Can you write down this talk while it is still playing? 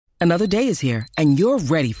Another day is here, and you're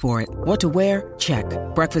ready for it. What to wear? Check.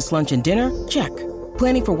 Breakfast, lunch, and dinner? Check.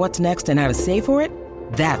 Planning for what's next and how to save for it?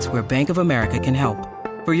 That's where Bank of America can help.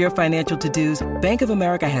 For your financial to-dos, Bank of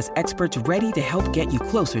America has experts ready to help get you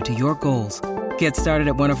closer to your goals. Get started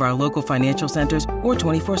at one of our local financial centers or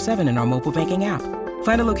 24/7 in our mobile banking app.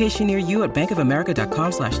 Find a location near you at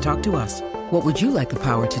bankofamerica.com/talktous. What would you like the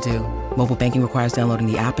power to do? Mobile banking requires downloading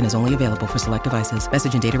the app and is only available for select devices.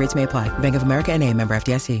 Message and data rates may apply. Bank of America N.A., member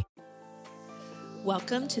FDIC.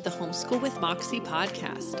 Welcome to the Homeschool with Moxie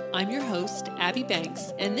podcast. I'm your host, Abby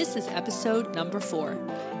Banks, and this is episode number 4.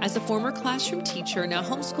 As a former classroom teacher, now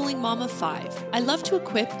homeschooling mom of 5, I love to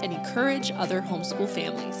equip and encourage other homeschool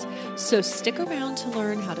families. So stick around to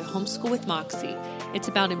learn how to homeschool with Moxie. It's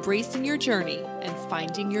about embracing your journey and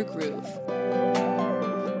finding your groove.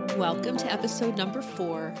 Welcome to episode number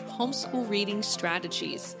 4, Homeschool Reading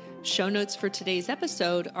Strategies. Show notes for today's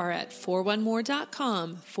episode are at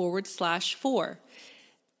 4onemore.com/4.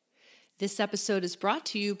 This episode is brought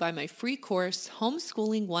to you by my free course,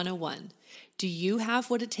 Homeschooling 101. Do you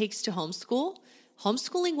have what it takes to homeschool?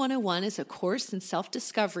 Homeschooling 101 is a course in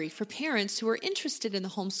self-discovery for parents who are interested in the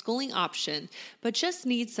homeschooling option, but just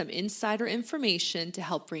need some insider information to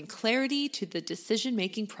help bring clarity to the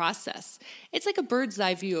decision-making process. It's like a bird's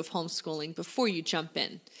eye view of homeschooling before you jump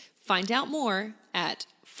in. Find out more at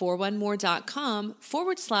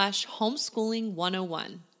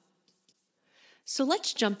 4onemore.com/homeschooling101. So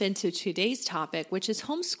let's jump into today's topic, which is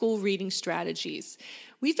homeschool reading strategies.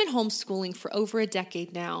 We've been homeschooling for over a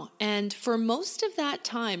decade now, and for most of that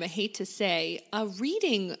time, I hate to say,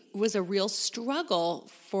 reading was a real struggle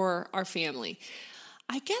for our family.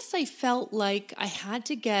 I guess I felt like I had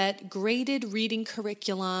to get graded reading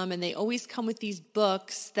curriculum, and they always come with these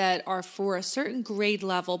books that are for a certain grade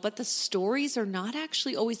level, but the stories are not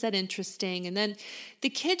actually always that interesting. And then the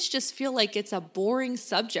kids just feel like it's a boring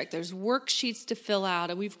subject. There's worksheets to fill out,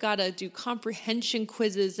 and we've got to do comprehension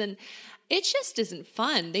quizzes, and it just isn't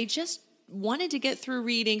fun. They just wanted to get through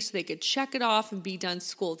reading so they could check it off and be done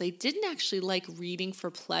school. They didn't actually like reading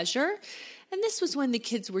for pleasure. And this was when the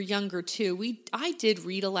kids were younger too. I did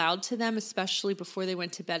read aloud to them, especially before they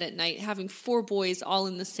went to bed at night. Having 4 boys all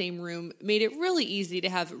in the same room made it really easy to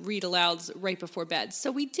have read alouds right before bed.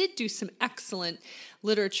 So we did do some excellent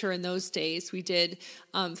literature in those days. We did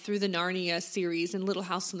through the Narnia series and Little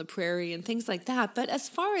House on the Prairie and things like that. But as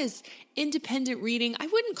far as independent reading, I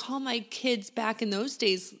wouldn't call my kids back in those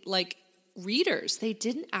days like readers. They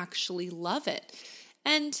didn't actually love it.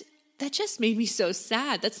 And that just made me so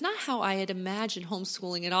sad. That's not how I had imagined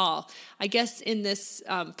homeschooling at all. I guess in this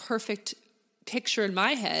perfect picture in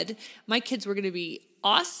my head, my kids were going to be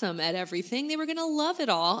awesome at everything. They were going to love it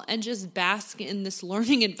all and just bask in this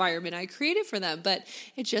learning environment I created for them. But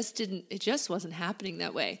it just wasn't happening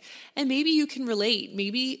that way. And maybe you can relate.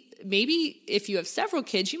 Maybe if you have several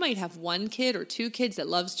kids, you might have 1 kid or 2 kids that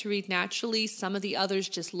loves to read naturally. Some of the others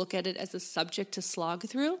just look at it as a subject to slog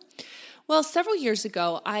through. Well, several years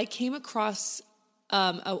ago, I came across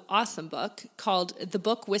an awesome book called The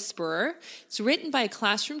Book Whisperer. It's written by a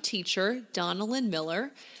classroom teacher, Donalyn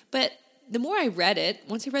Miller. But the more I read it,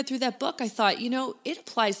 once I read through that book, I thought, it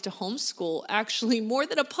applies to homeschool actually more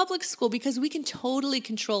than a public school, because we can totally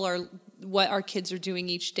control what our kids are doing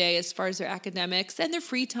each day as far as their academics and their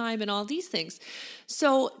free time and all these things.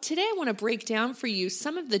 So today I want to break down for you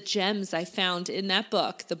some of the gems I found in that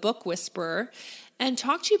book, The Book Whisperer, and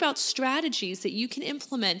talk to you about strategies that you can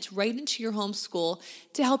implement right into your homeschool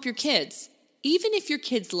to help your kids. Even if your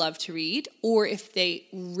kids love to read, or if they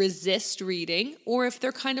resist reading, or if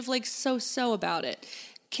they're kind of like so-so about it,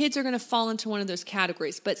 kids are going to fall into one of those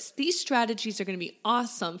categories. But these strategies are going to be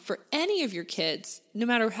awesome for any of your kids, no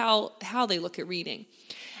matter how they look at reading.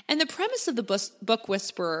 And the premise of the Book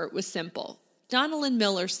Whisperer was simple. Donalyn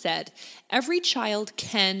Miller said, "Every child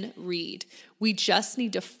can read. We just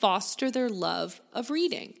need to foster their love of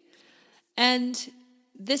reading." And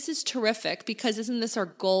this is terrific, because isn't this our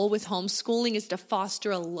goal with homeschooling, is to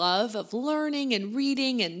foster a love of learning and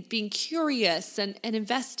reading and being curious and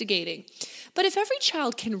investigating. But if every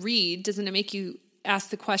child can read, doesn't it make you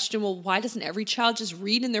ask the question, well, why doesn't every child just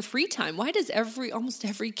read in their free time? Why does almost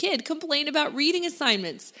every kid complain about reading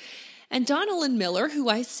assignments? And Donalyn Miller, who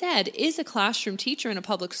I said is a classroom teacher in a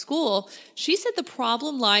public school, she said the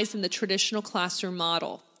problem lies in the traditional classroom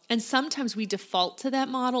model. And sometimes we default to that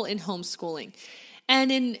model in homeschooling.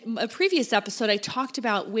 And in a previous episode, I talked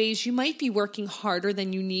about ways you might be working harder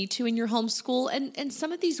than you need to in your homeschool. And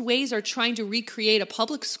some of these ways are trying to recreate a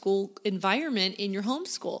public school environment in your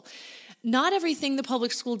homeschool. Not everything the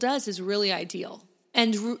public school does is really ideal.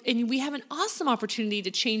 And we have an awesome opportunity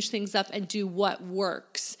to change things up and do what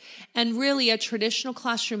works. And really, a traditional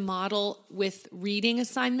classroom model with reading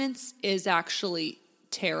assignments is actually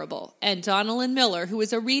terrible. And Donalyn Miller, who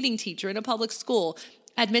is a reading teacher in a public school,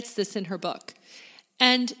 admits this in her book.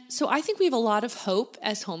 And so I think we have a lot of hope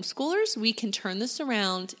as homeschoolers. We can turn this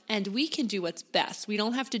around and we can do what's best. We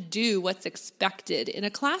don't have to do what's expected in a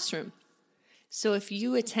classroom. So if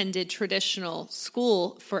you attended traditional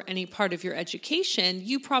school for any part of your education,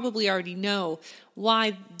 you probably already know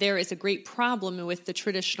why there is a great problem with the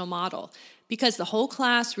traditional model. Because the whole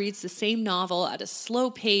class reads the same novel at a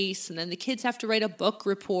slow pace, and then the kids have to write a book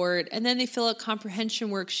report, and then they fill out comprehension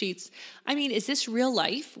worksheets. I mean, is this real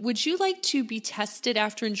life? Would you like to be tested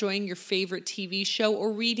after enjoying your favorite TV show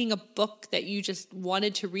or reading a book that you just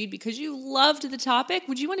wanted to read because you loved the topic?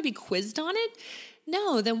 Would you want to be quizzed on it?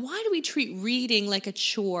 No, then why do we treat reading like a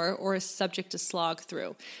chore or a subject to slog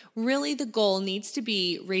through? Really, the goal needs to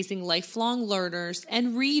be raising lifelong learners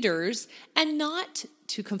and readers, and not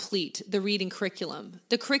to complete the reading curriculum.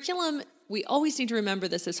 The curriculum, we always need to remember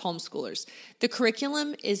this as homeschoolers. The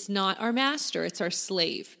curriculum is not our master, it's our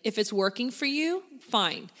slave. If it's working for you,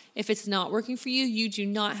 fine. If it's not working for you, you do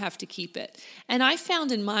not have to keep it. And I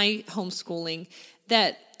found in my homeschooling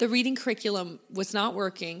that the reading curriculum was not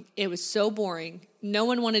working. It was so boring. No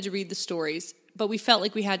one wanted to read the stories, but we felt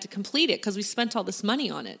like we had to complete it because we spent all this money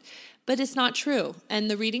on it. But it's not true. And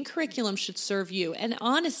the reading curriculum should serve you. And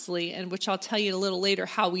honestly, and which I'll tell you a little later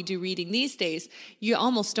how we do reading these days, you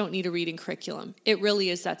almost don't need a reading curriculum. It really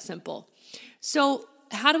is that simple. So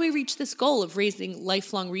how do we reach this goal of raising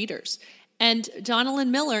lifelong readers? And Donalyn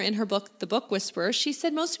Miller, in her book, The Book Whisperer, she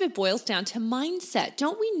said most of it boils down to mindset.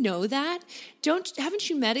 Don't we know that? Haven't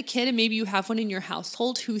you met a kid, and maybe you have one in your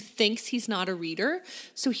household, who thinks he's not a reader?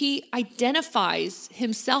 So he identifies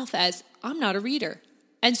himself as, I'm not a reader.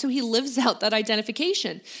 And so he lives out that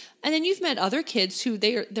identification. And then you've met other kids who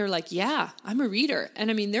they're like, yeah, I'm a reader. And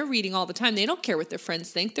I mean, they're reading all the time. They don't care what their friends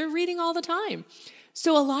think. They're reading all the time.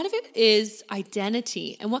 So a lot of it is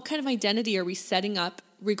identity. And what kind of identity are we setting up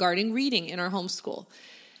regarding reading in our homeschool?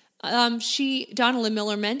 Donalyn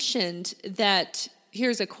Miller mentioned that,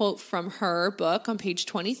 here's a quote from her book on page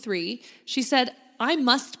 23. She said, I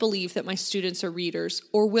must believe that my students are readers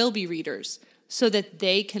or will be readers so that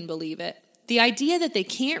they can believe it. The idea that they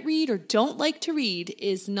can't read or don't like to read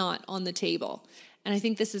is not on the table. And I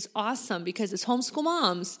think this is awesome because as homeschool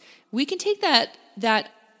moms, we can take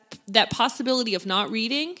that possibility of not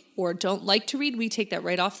reading or don't like to read, we take that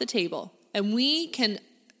right off the table. And we can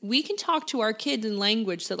talk to our kids in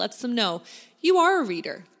language that lets them know, you are a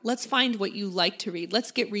reader. Let's find what you like to read.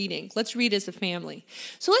 Let's get reading. Let's read as a family.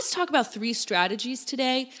 So let's talk about 3 strategies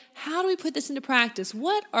today. How do we put this into practice?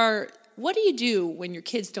 What do you do when your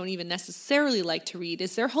kids don't even necessarily like to read?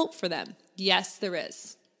 Is there hope for them? Yes, there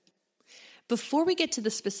is. Before we get to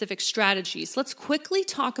the specific strategies, let's quickly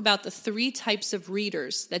talk about the 3 types of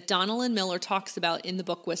readers that Donalyn Miller talks about in the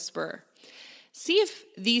Book Whisperer. See if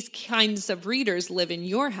these kinds of readers live in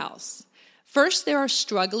your house. First, there are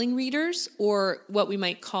struggling readers, or what we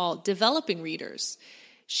might call developing readers.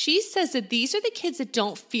 She says that these are the kids that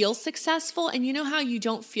don't feel successful, and you know how you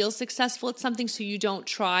don't feel successful at something, so you don't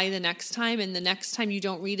try the next time, and the next time you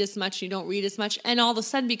don't read as much, and all of a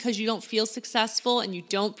sudden, because you don't feel successful and you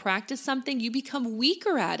don't practice something, you become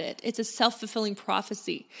weaker at it. It's a self-fulfilling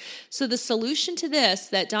prophecy. So the solution to this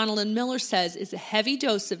that Donalyn Miller says is a heavy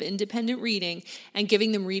dose of independent reading and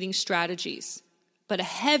giving them reading strategies. But a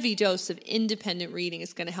heavy dose of independent reading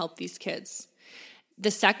is going to help these kids. The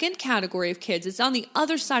second category of kids is on the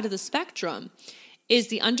other side of the spectrum, is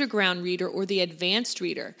the underground reader or the advanced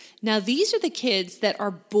reader. Now, these are the kids that are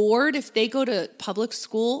bored if they go to public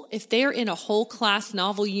school, if they're in a whole class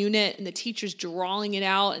novel unit and the teacher's drawing it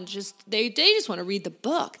out and they just want to read the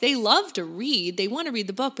book. They love to read. They want to read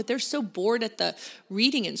the book, but they're so bored at the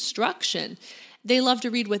reading instruction. They love to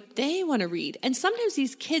read what they want to read. And sometimes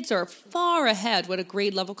these kids are far ahead what a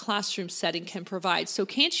grade level classroom setting can provide. So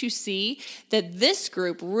can't you see that this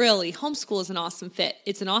group really, homeschool is an awesome fit.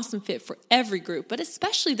 It's an awesome fit for every group, but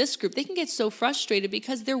especially this group. They can get so frustrated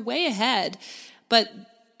because they're way ahead, but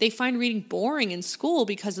they find reading boring in school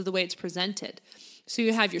because of the way it's presented. So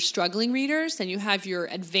you have your struggling readers and you have your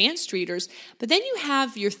advanced readers, but then you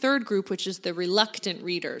have your third group, which is the reluctant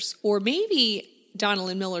readers, or maybe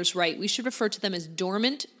Donalyn Miller's right. We should refer to them as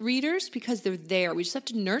dormant readers because they're there. We just have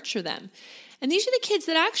to nurture them. And these are the kids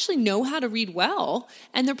that actually know how to read well,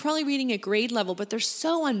 and they're probably reading at grade level, but they're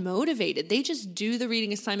so unmotivated. They just do the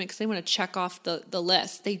reading assignment because they want to check off the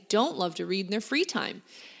list. They don't love to read in their free time.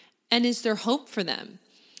 And is there hope for them?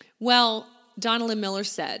 Well, Donalyn Miller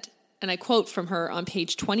said, and I quote from her on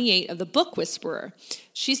page 28 of The Book Whisperer.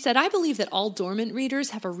 She said, "I believe that all dormant readers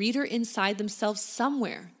have a reader inside themselves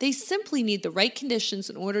somewhere. They simply need the right conditions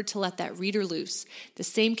in order to let that reader loose. The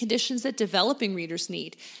same conditions that developing readers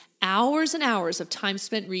need. Hours and hours of time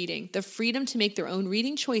spent reading, the freedom to make their own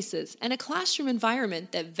reading choices, and a classroom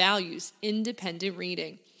environment that values independent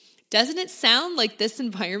reading." Doesn't it sound like this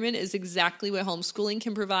environment is exactly what homeschooling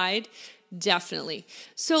can provide? Definitely.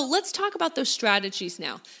 So let's talk about those strategies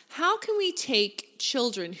now. How can we take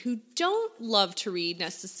children who don't love to read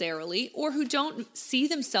necessarily, or who don't see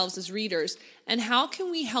themselves as readers, and how can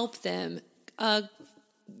we help them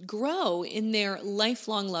grow in their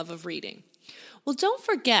lifelong love of reading? Well, don't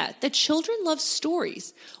forget that children love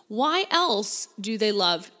stories. Why else do they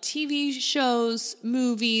love TV shows,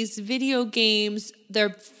 movies, video games, their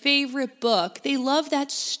favorite book? They love that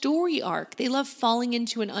story arc. They love falling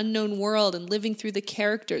into an unknown world and living through the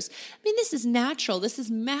characters. I mean, this is natural. This is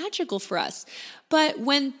magical for us. But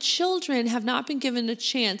when children have not been given a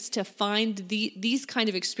chance to find these kind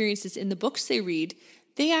of experiences in the books they read,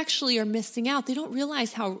 they actually are missing out. They don't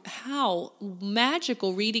realize how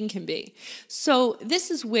magical reading can be. So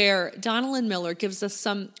this is where Donalyn Miller gives us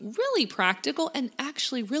some really practical and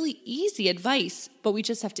actually really easy advice, but we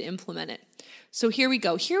just have to implement it. So here we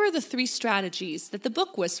go. Here are the 3 strategies that the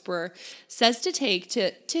Book Whisperer says to take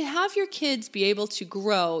to have your kids be able to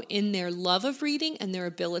grow in their love of reading and their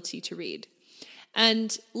ability to read.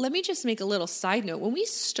 And let me just make a little side note. When we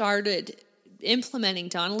started implementing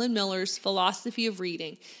Donalyn Miller's philosophy of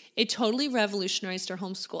reading, it totally revolutionized our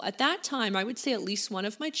homeschool. At that time, I would say at least one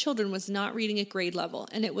of my children was not reading at grade level,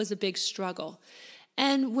 and it was a big struggle.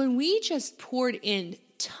 And when we just poured in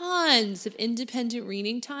tons of independent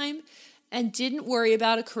reading time and didn't worry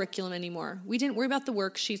about a curriculum anymore, we didn't worry about the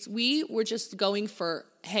worksheets, we were just going for,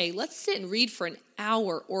 hey, let's sit and read for an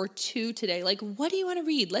hour or 2 today. Like, what do you want to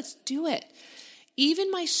read? Let's do it.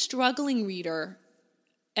 Even my struggling reader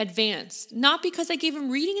advanced, not because I gave him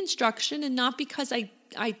reading instruction and not because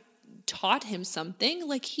I taught him something.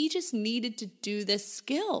 Like, he just needed to do this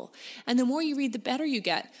skill. And the more you read, the better you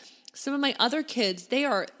get. Some of my other kids, they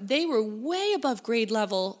were way above grade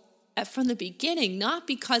level from the beginning, not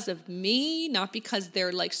because of me, not because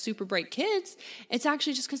they're like super bright kids. It's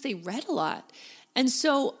actually just because they read a lot. And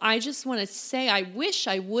so I just want to say, I wish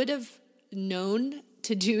I would have known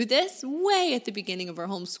to do this way at the beginning of our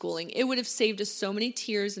homeschooling. It would have saved us so many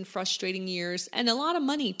tears and frustrating years, and a lot of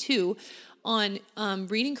money too, on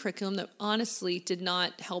reading curriculum that honestly did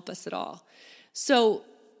not help us at all. So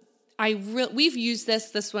we've used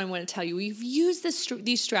this one I want to tell you. We've used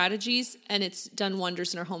these strategies, and it's done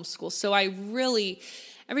wonders in our homeschool. So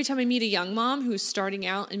every time I meet a young mom who's starting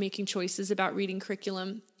out and making choices about reading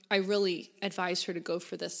curriculum, I really advise her to go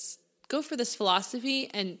for this philosophy,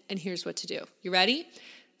 and here's what to do. You ready?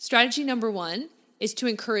 Strategy number 1 is to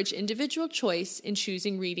encourage individual choice in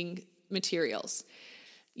choosing reading materials.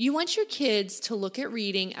 You want your kids to look at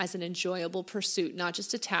reading as an enjoyable pursuit, not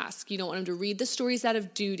just a task. You don't want them to read the stories out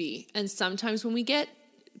of duty. And sometimes when we get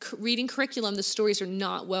reading curriculum, the stories are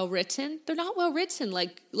not well written. They're not well written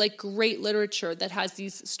like great literature that has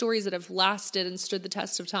these stories that have lasted and stood the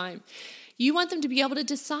test of time. You want them to be able to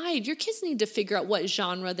decide. Your kids need to figure out what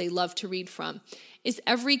genre they love to read from. Is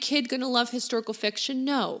every kid going to love historical fiction?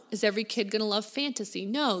 No. Is every kid going to love fantasy?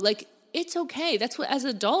 No. Like, it's okay. That's what, as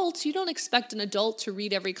adults, you don't expect an adult to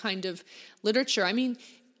read every kind of literature. I mean,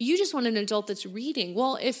 you just want an adult that's reading.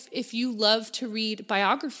 Well, if you love to read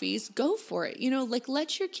biographies, go for it.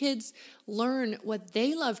 Let your kids learn what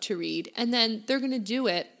they love to read, and then they're going to do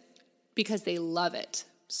it because they love it.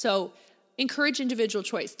 So encourage individual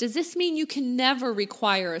choice. Does this mean you can never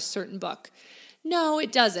require a certain book? No,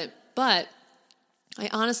 it doesn't. But I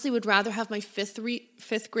honestly would rather have my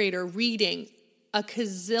fifth grader reading a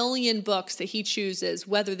gazillion books that he chooses,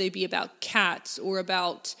 whether they be about cats or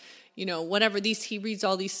about, whatever. He reads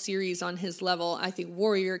all these series on his level. I think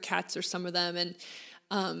Warrior Cats are some of them,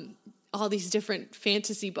 and all these different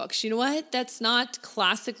fantasy books. You know what? That's not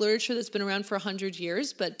classic literature that's been around for 100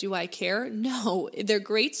 years, but do I care? No. They're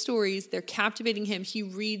great stories. They're captivating him. He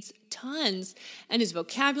reads tons, and his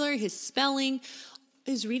vocabulary, his spelling,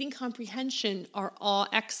 his reading comprehension are all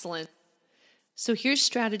excellent. So here's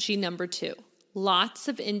strategy number 2. Lots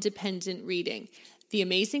of independent reading. The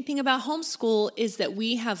amazing thing about homeschool is that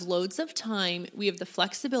we have loads of time, we have the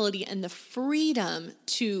flexibility and the freedom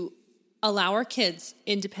to allow our kids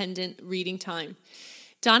independent reading time.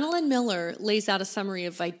 Donalyn Miller lays out a summary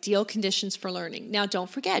of ideal conditions for learning. Now, don't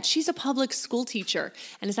forget, she's a public school teacher,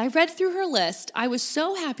 and as I read through her list, I was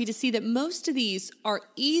so happy to see that most of these are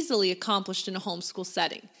easily accomplished in a homeschool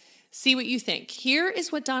setting. See what you think. Here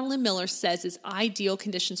is what Donalyn Miller says is ideal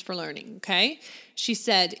conditions for learning, okay? She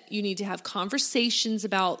said you need to have conversations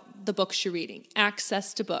about the books you're reading,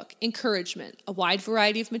 access to book, encouragement, a wide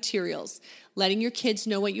variety of materials, letting your kids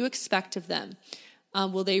know what you expect of them.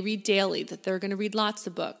 Will they read daily? That they're going to read lots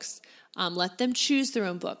of books. Let them choose their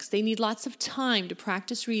own books. They need lots of time to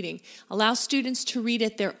practice reading. Allow students to read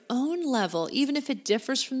at their own level, even if it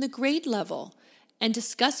differs from the grade level, and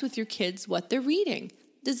discuss with your kids what they're reading.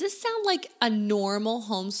 Does this sound like a normal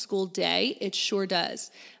homeschool day? It sure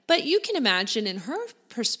does. But you can imagine in her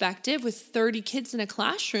perspective, with 30 kids in a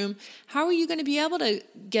classroom, how are you going to be able to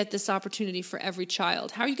get this opportunity for every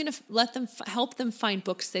child? How are you going to let them help them find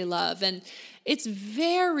books they love? And it's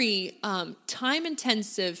very time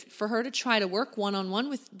intensive for her to try to work one-on-one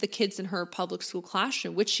with the kids in her public school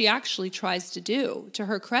classroom, which she actually tries to do, to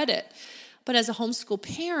her credit. But as a homeschool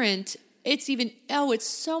parent, it's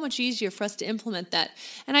so much easier for us to implement that.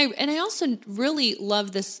 And I also really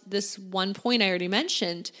love this one point I already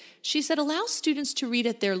mentioned. She said, allow students to read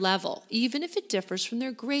at their level, even if it differs from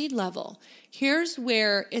their grade level. Here's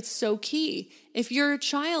where it's so key. If your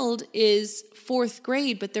child is 4th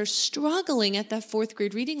grade, but they're struggling at that 4th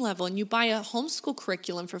grade reading level, and you buy a homeschool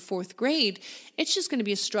curriculum for 4th grade, it's just going to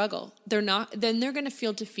be a struggle. Then they're going to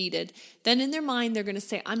feel defeated. Then in their mind, they're going to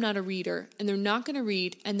say, I'm not a reader, and they're not going to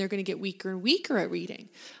read, and they're going to get weaker and weaker at reading.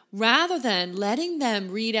 Rather than letting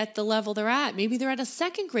them read at the level they're at, maybe they're at a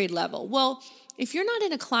 2nd grade level. Well, if you're not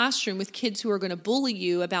in a classroom with kids who are going to bully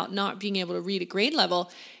you about not being able to read at grade level,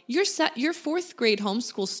 your 4th grade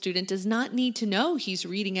homeschool student does not need to know he's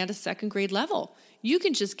reading at a 2nd grade level. You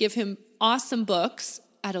can just give him awesome books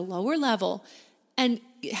at a lower level and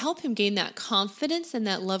help him gain that confidence and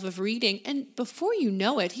that love of reading. And before you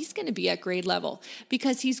know it, he's going to be at grade level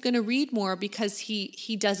because he's going to read more because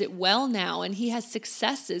he does it well now and he has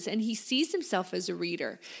successes and he sees himself as a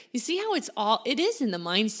reader. You see how it is in the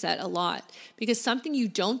mindset a lot, because something you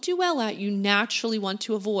don't do well at, you naturally want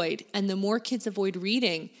to avoid. And the more kids avoid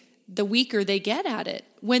reading, the weaker they get at it.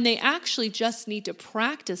 When they actually just need to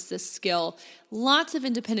practice this skill, lots of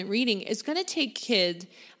independent reading is going to take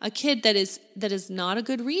a kid that is not a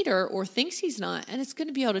good reader or thinks he's not, and it's going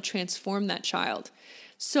to be able to transform that child.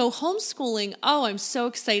 So homeschooling, I'm so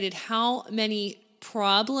excited how many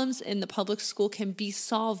problems in the public school can be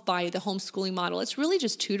solved by the homeschooling model. It's really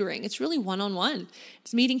just tutoring. It's really one-on-one.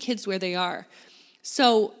 It's meeting kids where they are.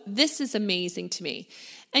 So this is amazing to me.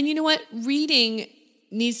 And you know what? Reading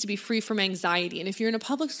needs to be free from anxiety. And if you're in a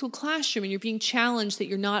public school classroom and you're being challenged that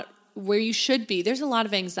you're not where you should be, there's a lot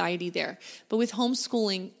of anxiety there. But with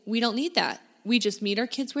homeschooling, we don't need that. We just meet our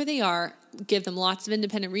kids where they are, give them lots of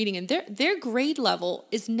independent reading, and their grade level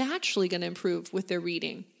is naturally going to improve with their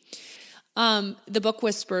reading. The Book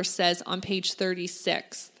Whisperer says on page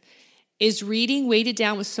 36, is reading weighted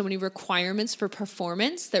down with so many requirements for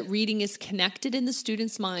performance that reading is connected in the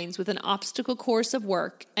students' minds with an obstacle course of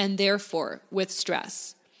work and therefore with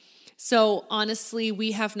stress? So honestly,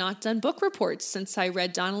 we have not done book reports since I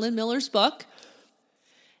read Donalyn Miller's book,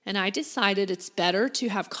 and I decided it's better to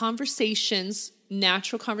have conversations,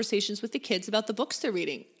 natural conversations with the kids about the books they're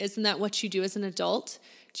reading. Isn't that what you do as an adult?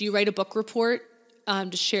 Do you write a book report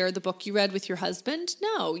to share the book you read with your husband?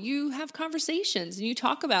 No, you have conversations and you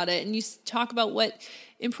talk about it and you talk about what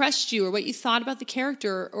impressed you or what you thought about the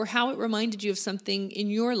character or how it reminded you of something in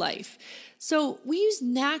your life. So we use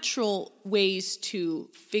natural ways to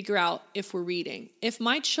figure out if we're reading. If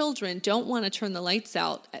my children don't want to turn the lights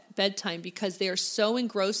out at bedtime because they are so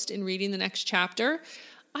engrossed in reading the next chapter,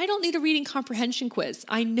 I don't need a reading comprehension quiz.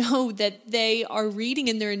 I know that they are reading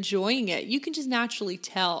and they're enjoying it. You can just naturally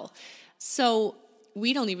tell. So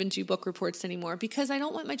we don't even do book reports anymore because I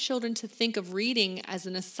don't want my children to think of reading as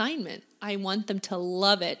an assignment. I want them to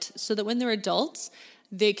love it so that when they're adults,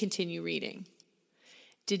 they continue reading.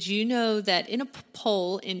 Did you know that in a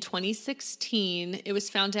poll in 2016, it was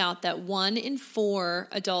found out that 1 in 4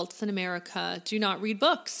 adults in America do not read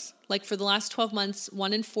books? Like for the last 12 months,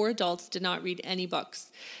 1 in 4 adults did not read any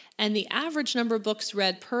books. And the average number of books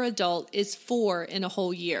read per adult is 4 in a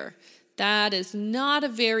whole year. That is not a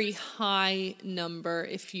very high number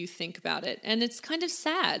if you think about it. And it's kind of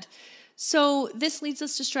sad. So this leads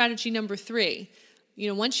us to strategy number 3.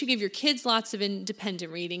 Once you give your kids lots of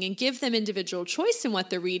independent reading and give them individual choice in what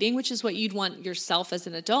they're reading, which is what you'd want yourself as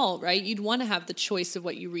an adult, right? You'd want to have the choice of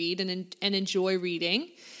what you read and enjoy reading.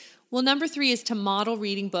 Well, number 3 is to model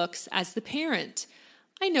reading books as the parent.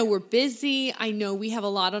 I know we're busy. I know we have a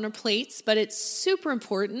lot on our plates, but it's super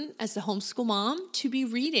important as a homeschool mom to be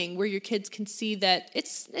reading where your kids can see that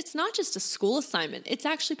it's not just a school assignment. It's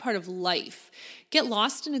actually part of life. Get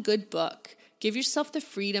lost in a good book. Give yourself the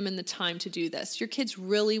freedom and the time to do this. Your kids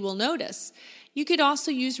really will notice. You could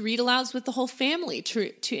also use read-alouds with the whole family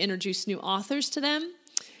to introduce new authors to them.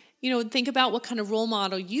 Think about what kind of role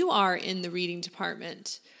model you are in the reading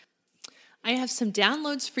department. I have some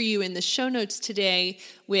downloads for you in the show notes today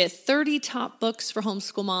with 30 top books for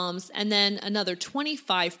homeschool moms and then another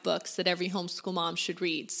 25 books that every homeschool mom should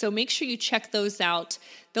read. So make sure you check those out.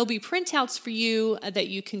 There'll be printouts for you that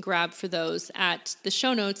you can grab for those at the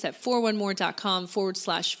show notes at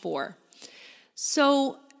 4onemore.com/4.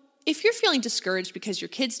 So if you're feeling discouraged because your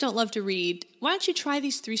kids don't love to read, why don't you try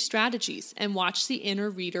these 3 strategies and watch the inner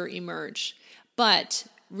reader emerge? But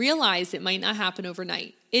realize it might not happen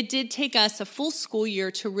overnight. It did take us a full school year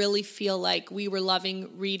to really feel like we were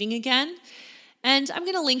loving reading again. And I'm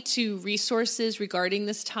going to link to resources regarding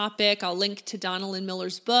this topic. I'll link to Donna Lynn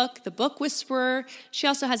Miller's book, The Book Whisperer. She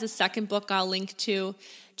also has a second book I'll link to.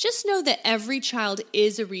 Just know that every child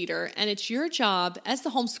is a reader, and it's your job as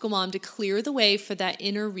the homeschool mom to clear the way for that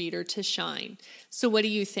inner reader to shine. So what do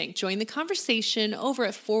you think? Join the conversation over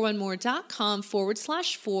at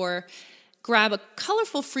 4onemore.com/4. Grab a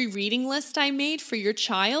colorful free reading list I made for your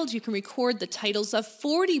child. You can record the titles of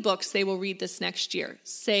 40 books they will read this next year.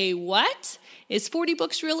 Say what? Is 40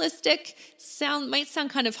 books realistic? Might sound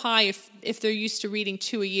kind of high if they're used to reading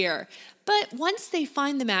 2 a year. But once they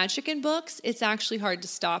find the magic in books, it's actually hard to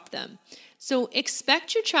stop them. So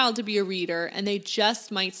expect your child to be a reader, and they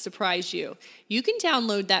just might surprise you. You can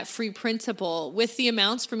download that free printable with the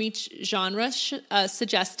amounts from each genre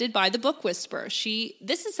suggested by the Book Whisperer.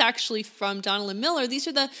 This is actually from Donna Lynn Miller. These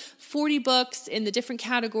are the 40 books in the different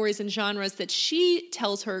categories and genres that she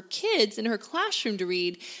tells her kids in her classroom to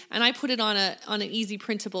read, and I put it on an easy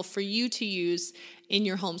printable for you to use in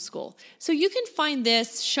your homeschool. So you can find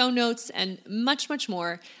this, show notes, and much, much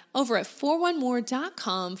more over at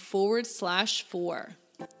 4onemore.com/4.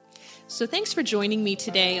 So thanks for joining me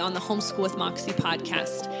today on the Homeschool with Moxie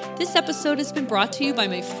podcast. This episode has been brought to you by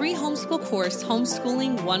my free homeschool course,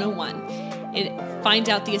 Homeschooling 101. Find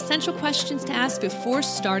out the essential questions to ask before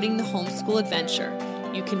starting the homeschool adventure.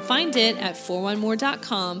 You can find it at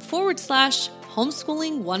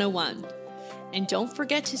 4onemore.com/homeschooling 101. And don't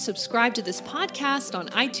forget to subscribe to this podcast on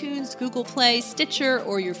iTunes, Google Play, Stitcher,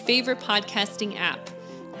 or your favorite podcasting app.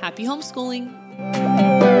 Happy homeschooling!